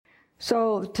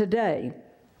So today,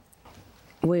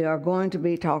 we are going to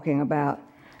be talking about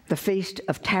the Feast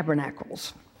of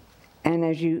Tabernacles. And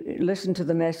as you listen to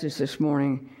the message this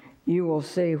morning, you will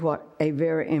see what a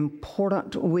very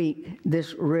important week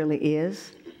this really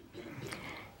is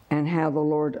and how the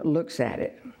Lord looks at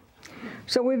it.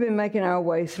 So we've been making our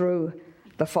way through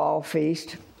the fall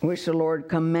feast, which the Lord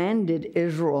commanded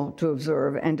Israel to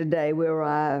observe, and today we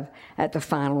arrive at the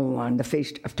final one, the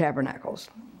Feast of Tabernacles.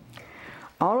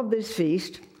 All of these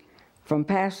feasts, from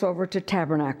Passover to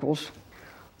Tabernacles,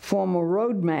 form a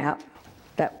roadmap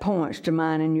that points to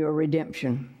mine and your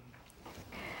redemption.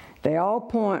 They all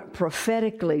point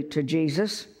prophetically to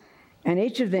Jesus, and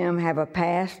each of them have a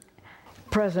past,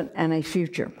 present, and a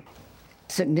future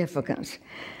significance.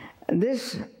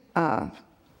 This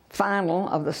final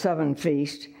of the seven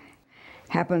feasts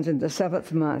happens in the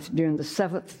seventh month during the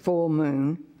seventh full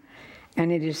moon,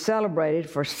 and it is celebrated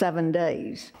for 7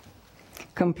 days,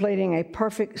 completing a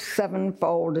perfect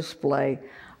sevenfold display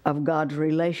of God's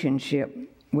relationship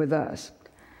with us.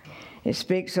 It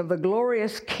speaks of the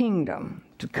glorious kingdom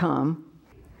to come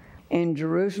in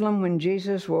Jerusalem when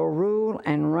Jesus will rule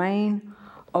and reign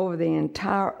over the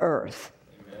entire earth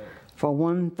for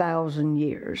 1,000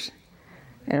 years.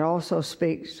 It also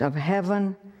speaks of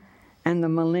heaven and the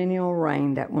millennial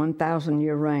reign, that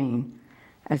 1,000-year reign,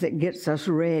 as it gets us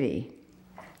ready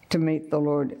to meet the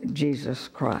Lord Jesus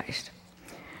Christ.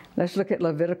 Let's look at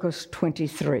Leviticus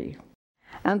 23.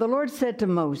 And the Lord said to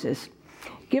Moses,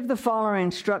 "Give the following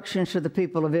instructions to the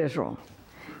people of Israel.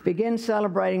 Begin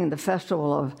celebrating the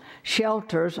festival of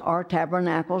shelters or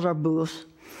tabernacles or booths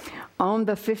on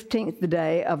the 15th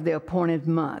day of the appointed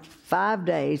month, 5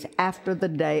 days after the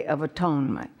Day of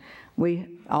Atonement."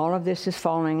 All of this is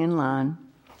falling in line.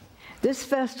 This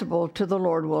festival to the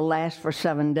Lord will last for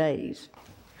 7 days.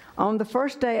 On the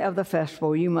first day of the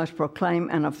festival, you must proclaim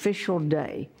an official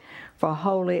day for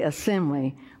holy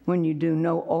assembly when you do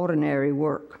no ordinary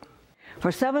work.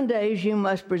 For 7 days, you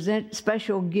must present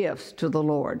special gifts to the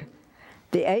Lord.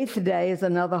 The 8th day is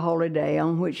another holy day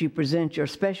on which you present your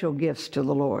special gifts to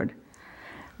the Lord.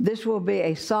 This will be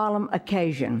a solemn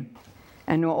occasion,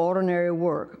 and no ordinary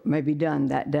work may be done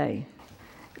that day.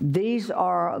 These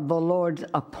are the Lord's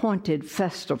appointed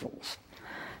festivals.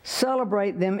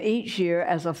 Celebrate them each year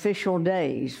as official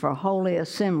days for holy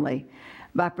assembly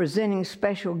by presenting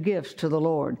special gifts to the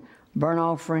Lord: burnt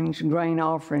offerings, grain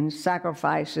offerings,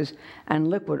 sacrifices, and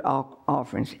liquid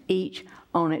offerings, each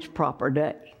on its proper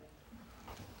day.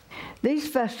 These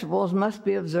festivals must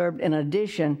be observed in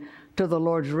addition to the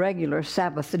Lord's regular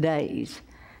Sabbath days,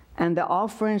 and the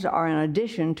offerings are in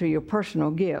addition to your personal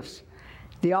gifts,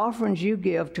 the offerings you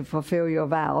give to fulfill your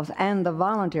vows, and the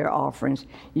voluntary offerings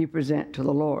you present to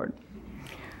the Lord.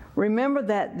 Remember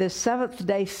that this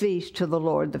seventh-day feast to the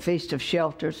Lord, the Feast of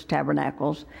Shelters,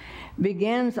 Tabernacles,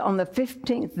 begins on the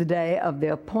 15th day of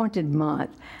the appointed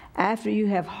month after you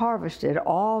have harvested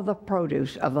all the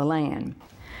produce of the land.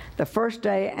 The first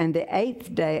day and the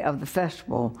 8th day of the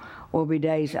festival will be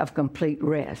days of complete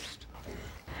rest.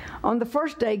 On the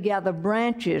first day, gather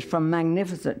branches from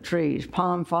magnificent trees,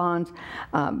 palm fronds,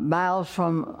 boughs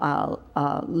from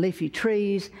leafy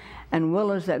trees, and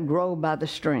willows that grow by the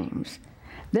streams.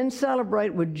 Then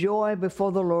celebrate with joy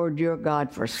before the Lord your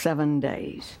God for 7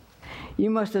 days. You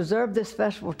must observe this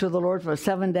festival to the Lord for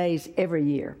 7 days every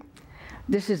year.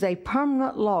 This is a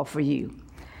permanent law for you,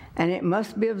 and it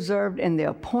must be observed in the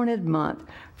appointed month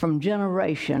from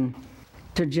generation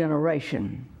to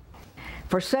generation.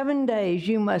 For 7 days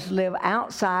you must live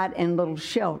outside in little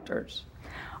shelters.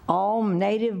 All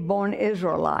native-born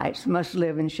Israelites must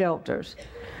live in shelters.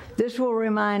 This will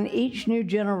remind each new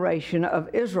generation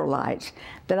of Israelites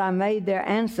that I made their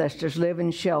ancestors live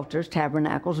in shelters,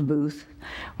 tabernacles, booths,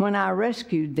 when I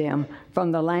rescued them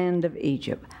from the land of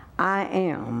Egypt. I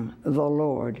am the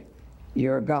Lord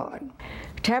your God.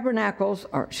 Tabernacles,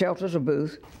 or shelters or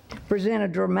booths, present a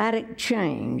dramatic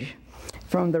change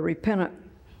from the repentant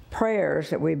prayers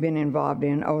that we've been involved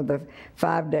in over the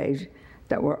 5 days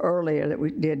that were earlier that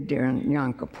we did during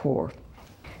Yom Kippur.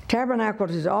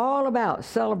 Tabernacles is all about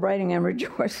celebrating and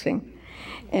rejoicing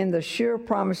in the sure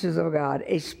promises of God,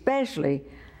 especially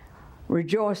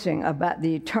rejoicing about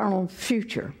the eternal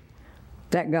future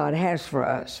that God has for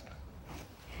us.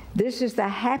 This is the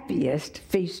happiest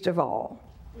feast of all.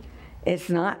 It's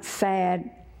not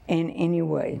sad in any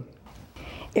way.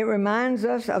 It reminds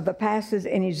us of the passage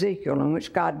in Ezekiel in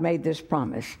which God made this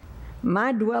promise: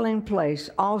 "My dwelling place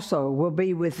also will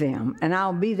be with them, and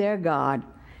I'll be their God,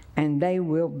 and they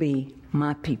will be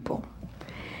my people."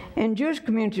 In Jewish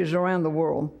communities around the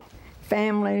world,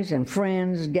 families and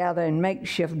friends gather in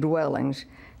makeshift dwellings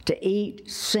to eat,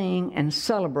 sing, and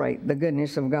celebrate the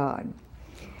goodness of God,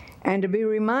 and to be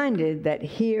reminded that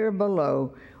here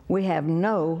below we have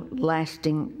no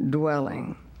lasting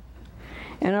dwelling.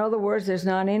 In other words, there's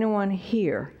not anyone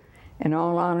here. In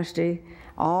all honesty,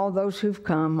 all those who've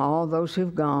come, all those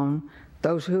who've gone,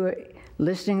 those who are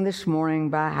listening this morning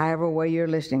by however way you're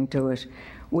listening to us,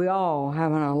 we all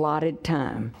have an allotted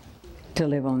time to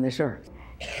live on this earth.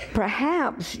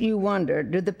 Perhaps you wonder,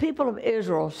 do the people of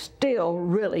Israel still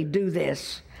really do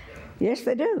this? Yes,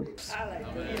 they do.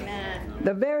 Amen.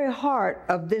 The very heart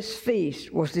of this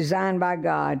feast was designed by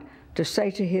God to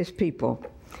say to his people,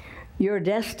 your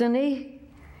destiny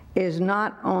is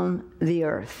not on the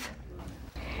earth.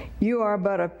 You are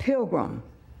but a pilgrim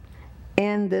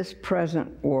in this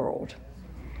present world.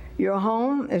 Your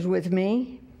home is with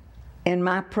me, in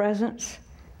my presence,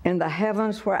 in the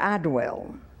heavens where I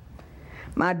dwell.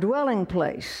 My dwelling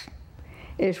place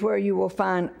is where you will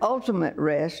find ultimate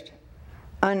rest,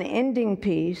 unending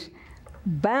peace,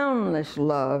 boundless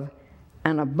love,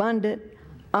 and abundant,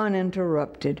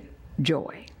 uninterrupted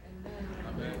joy.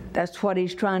 Amen. That's what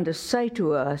he's trying to say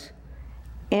to us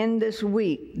in this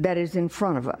week that is in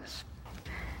front of us.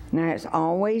 Now, it's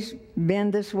always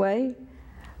been this way,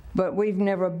 but we've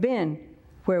never been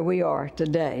where we are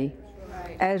today,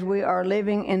 as we are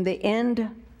living in the end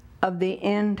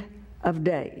of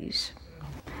days.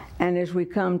 And as we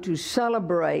come to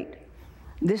celebrate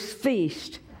this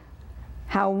feast,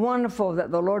 how wonderful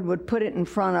that the Lord would put it in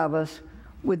front of us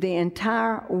with the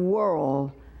entire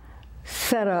world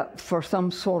set up for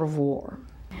some sort of war.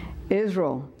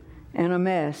 Israel in a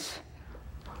mess,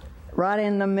 right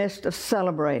in the midst of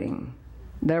celebrating.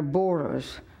 Their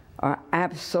borders are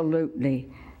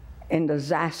absolutely in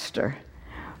disaster,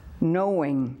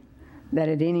 knowing that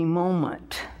at any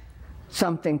moment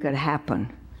something could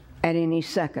happen at any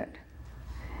second.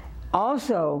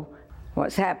 Also,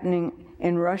 what's happening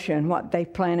in Russia and what they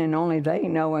plan, and only they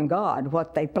know, and God,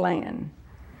 what they plan.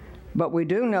 But we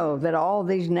do know that all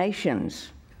these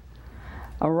nations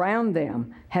around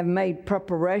them have made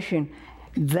preparation.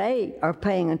 They are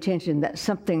paying attention that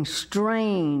something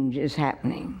strange is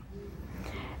happening.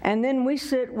 And then we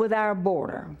sit with our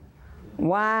border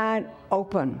wide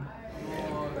open,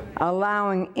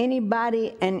 allowing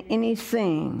anybody and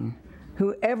anything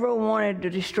who ever wanted to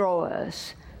destroy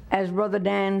us. As Brother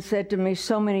Dan said to me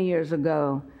so many years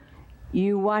ago,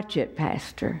 you watch it,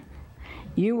 Pastor.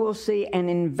 You will see an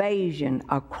invasion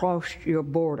across your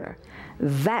border.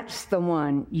 That's the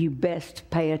one you best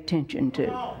pay attention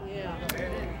to.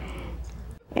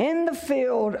 In the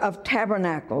field of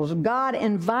tabernacles, God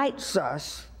invites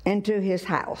us into his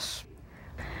house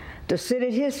to sit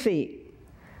at his feet,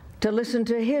 to listen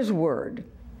to his word,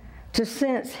 to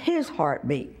sense his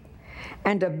heartbeat,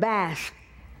 and to bask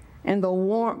in the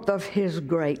warmth of his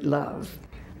great love.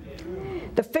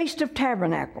 The Feast of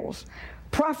Tabernacles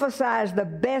prophesies the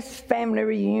best family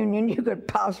reunion you could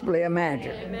possibly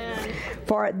imagine. Amen.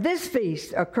 For this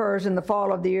feast occurs in the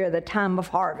fall of the year, the time of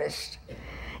harvest.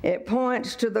 It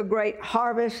points to the great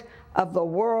harvest of the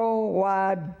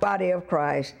worldwide body of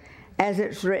Christ, as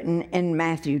it's written in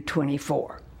Matthew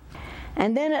 24.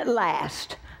 And then at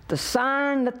last, the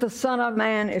sign that the Son of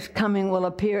Man is coming will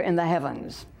appear in the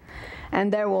heavens.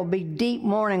 And there will be deep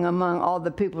mourning among all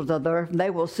the peoples of the earth. They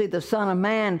will see the Son of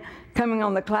Man coming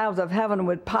on the clouds of heaven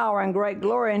with power and great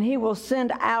glory, and he will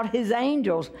send out his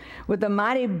angels with the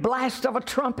mighty blast of a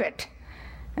trumpet.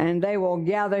 And they will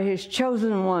gather his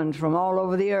chosen ones from all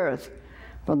over the earth,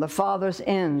 from the farthest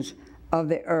ends of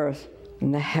the earth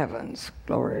and the heavens.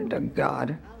 Glory to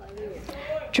God.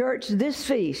 Church, this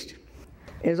feast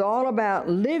is all about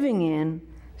living in,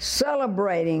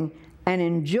 celebrating, and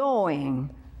enjoying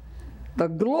the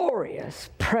glorious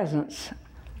presence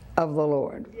of the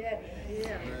Lord.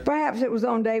 Perhaps it was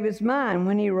on David's mind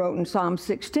when he wrote in Psalm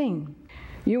 16,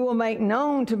 you will make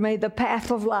known to me the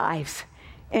path of life.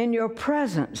 In your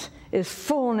presence is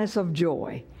fullness of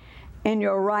joy. In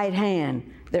your right hand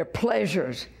there are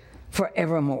pleasures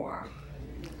forevermore.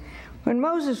 When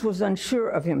Moses was unsure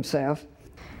of himself,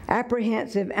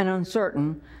 apprehensive and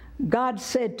uncertain, God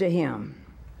said to him,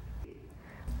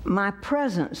 my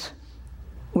presence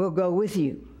will go with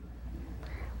you.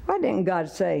 Why didn't God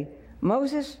say,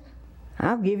 Moses,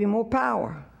 I'll give you more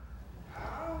power?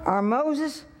 Or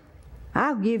Moses,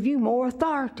 I'll give you more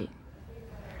authority?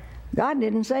 God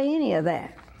didn't say any of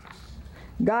that.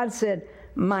 God said,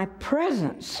 my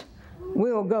presence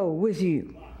will go with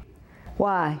you.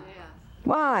 Why?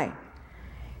 Why?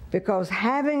 Because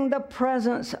having the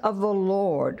presence of the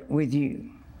Lord with you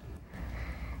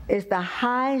is the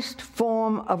highest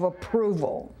form of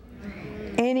approval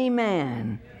any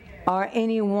man or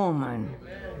any woman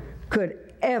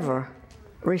could ever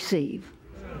receive.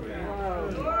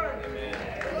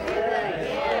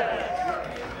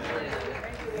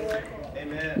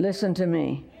 Listen to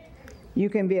me. You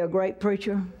can be a great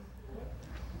preacher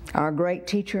or a great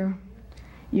teacher.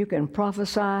 You can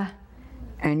prophesy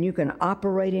and you can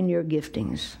operate in your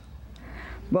giftings.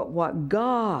 But what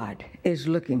God is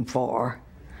looking for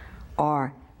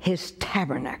are His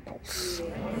tabernacles.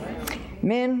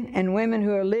 Men and women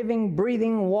who are living,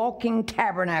 breathing, walking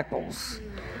tabernacles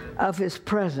of His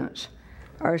presence,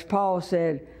 or as Paul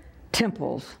said,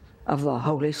 temples of the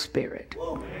Holy Spirit.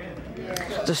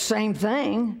 It's the same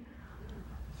thing.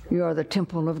 You are the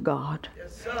temple of God.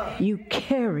 You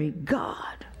carry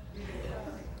God.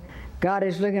 God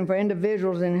is looking for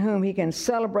individuals in whom He can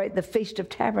celebrate the Feast of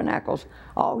Tabernacles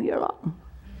all year long.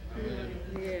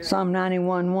 Psalm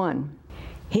 91:1.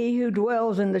 He who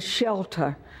dwells in the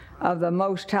shelter of the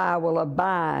Most High will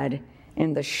abide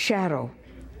in the shadow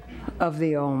of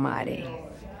the Almighty.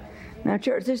 Now,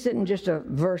 church, this isn't just a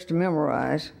verse to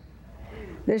memorize.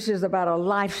 This is about a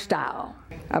lifestyle,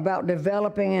 about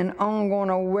developing an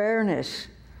ongoing awareness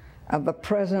of the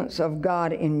presence of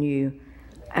God in you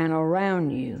and around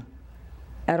you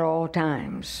at all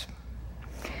times.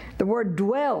 The word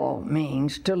dwell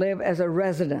means to live as a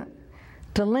resident,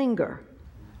 to linger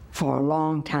for a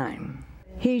long time.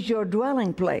 He's your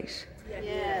dwelling place.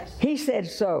 Yes. He said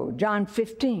so, John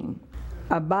 15.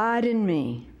 Abide in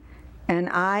me, and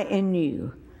I in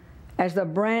you, as the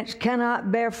branch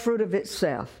cannot bear fruit of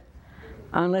itself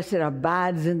unless it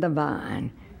abides in the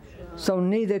vine, so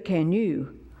neither can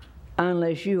you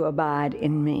unless you abide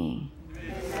in me.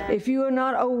 If you are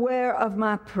not aware of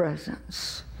my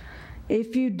presence,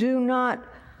 if you do not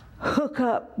hook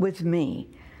up with me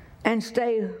and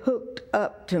stay hooked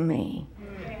up to me,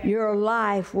 your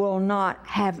life will not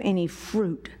have any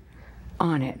fruit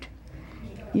on it.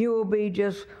 You will be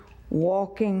just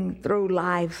walking through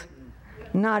life,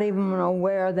 not even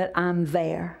aware that I'm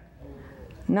there,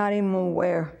 not even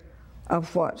aware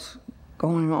of what's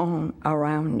going on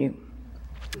around you.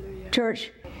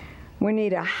 Church, we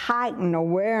need a heightened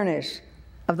awareness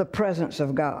of the presence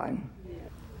of God.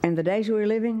 In the days we're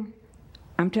living,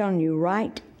 I'm telling you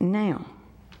right now,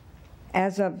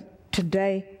 as of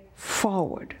today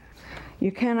forward,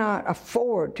 you cannot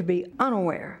afford to be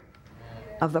unaware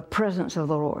of the presence of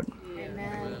the Lord.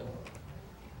 Amen.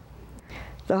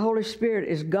 The Holy Spirit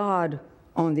is God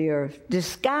on the earth,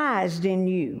 disguised in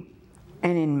you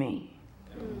and in me.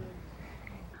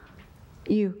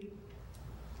 You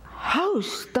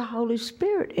host the Holy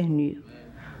Spirit in you,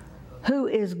 who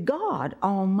is God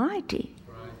Almighty.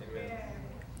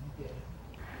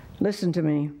 Listen to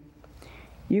me.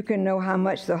 You can know how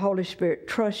much the Holy Spirit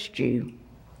trusts you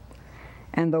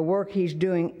and the work He's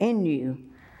doing in you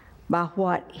by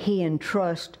what He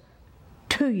entrusts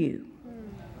to you.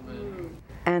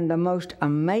 And the most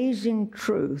amazing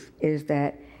truth is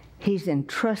that He's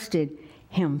entrusted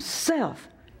Himself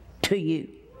to you.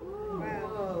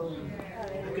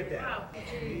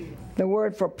 The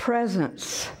word for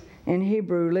presence in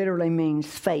Hebrew literally means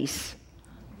face.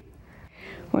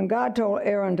 When God told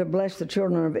Aaron to bless the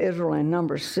children of Israel in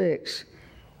Numbers 6,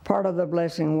 part of the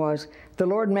blessing was, the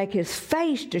Lord make His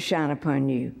face to shine upon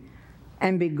you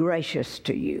and be gracious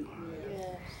to you. Yes.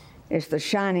 It's the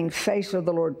shining face of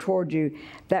the Lord toward you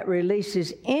that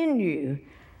releases in you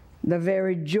the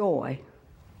very joy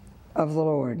of the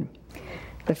Lord.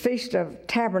 The Feast of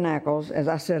Tabernacles, as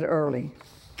I said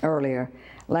earlier,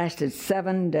 lasted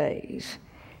 7 days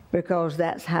because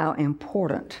that's how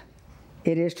important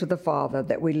it is to the Father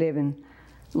that we live in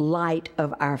light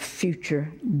of our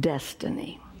future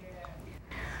destiny.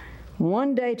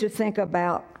 One day to think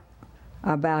about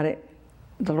it,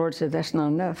 the Lord said, that's not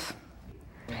enough.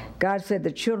 God said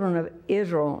the children of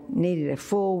Israel needed a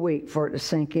full week for it to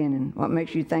sink in. And what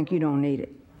makes you think you don't need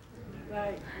it?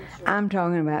 Right. I'm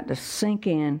talking about to sink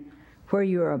in where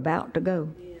you're about to go.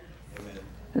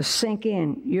 To sink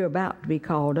in, you're about to be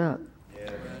called up.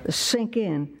 To sink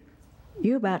in,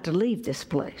 you're about to leave this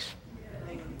place.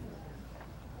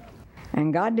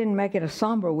 And God didn't make it a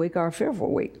somber week or a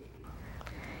fearful week.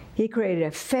 He created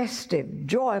a festive,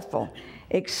 joyful,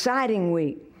 exciting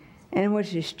week in which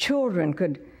His children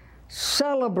could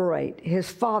celebrate His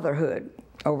fatherhood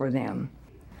over them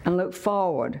and look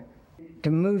forward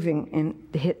to moving in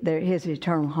His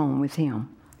eternal home with Him.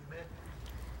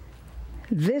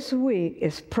 This week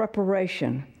is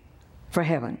preparation for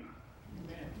heaven.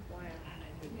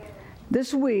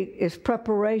 This week is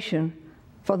preparation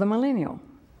for the millennial.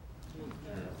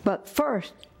 But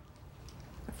first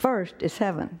is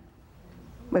heaven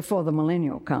before the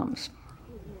millennial comes.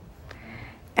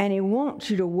 And He wants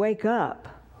you to wake up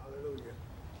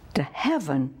to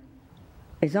heaven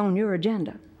is on your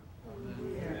agenda.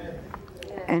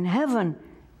 And heaven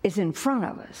is in front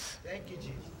of us. Thank you,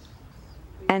 Jesus.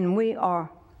 And we are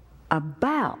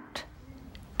about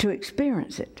to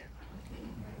experience it.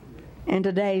 In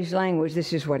today's language,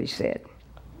 this is what he said.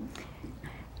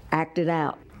 Act it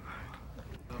out.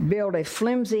 Build a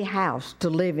flimsy house to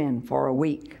live in for a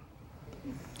week.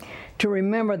 To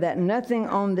remember that nothing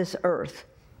on this earth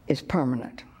is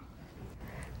permanent.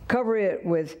 Cover it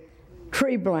with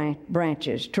tree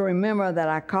branches to remember that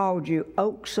I called you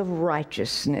oaks of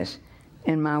righteousness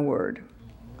in my word.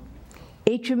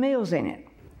 Eat your meals in it.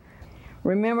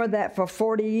 Remember that for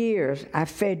 40 years I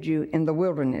fed you in the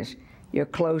wilderness. Your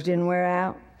clothes didn't wear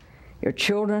out. Your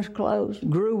children's clothes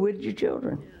grew with your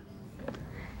children.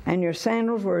 And your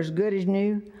sandals were as good as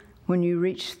new when you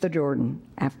reached the Jordan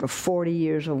after 40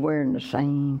 years of wearing the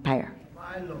same pair.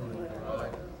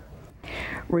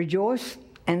 Rejoice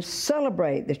and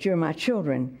celebrate that you're my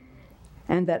children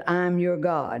and that I'm your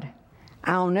God.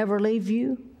 I'll never leave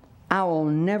you. I will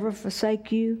never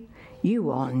forsake you. You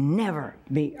will never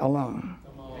be alone.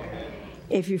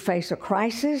 If you face a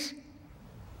crisis,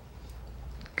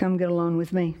 come get along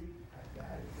with me.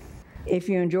 If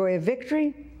you enjoy a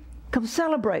victory, come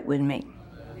celebrate with me.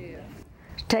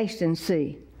 Taste and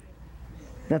see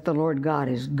that the Lord God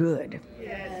is good.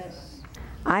 Yes.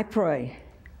 I pray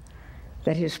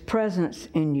that his presence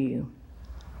in you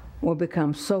will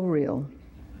become so real,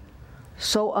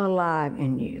 so alive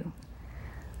in you,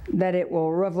 that it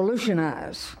will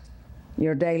revolutionize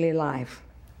your daily life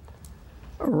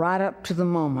right up to the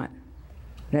moment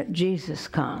that Jesus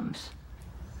comes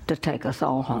to take us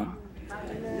all home.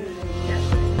 Amen.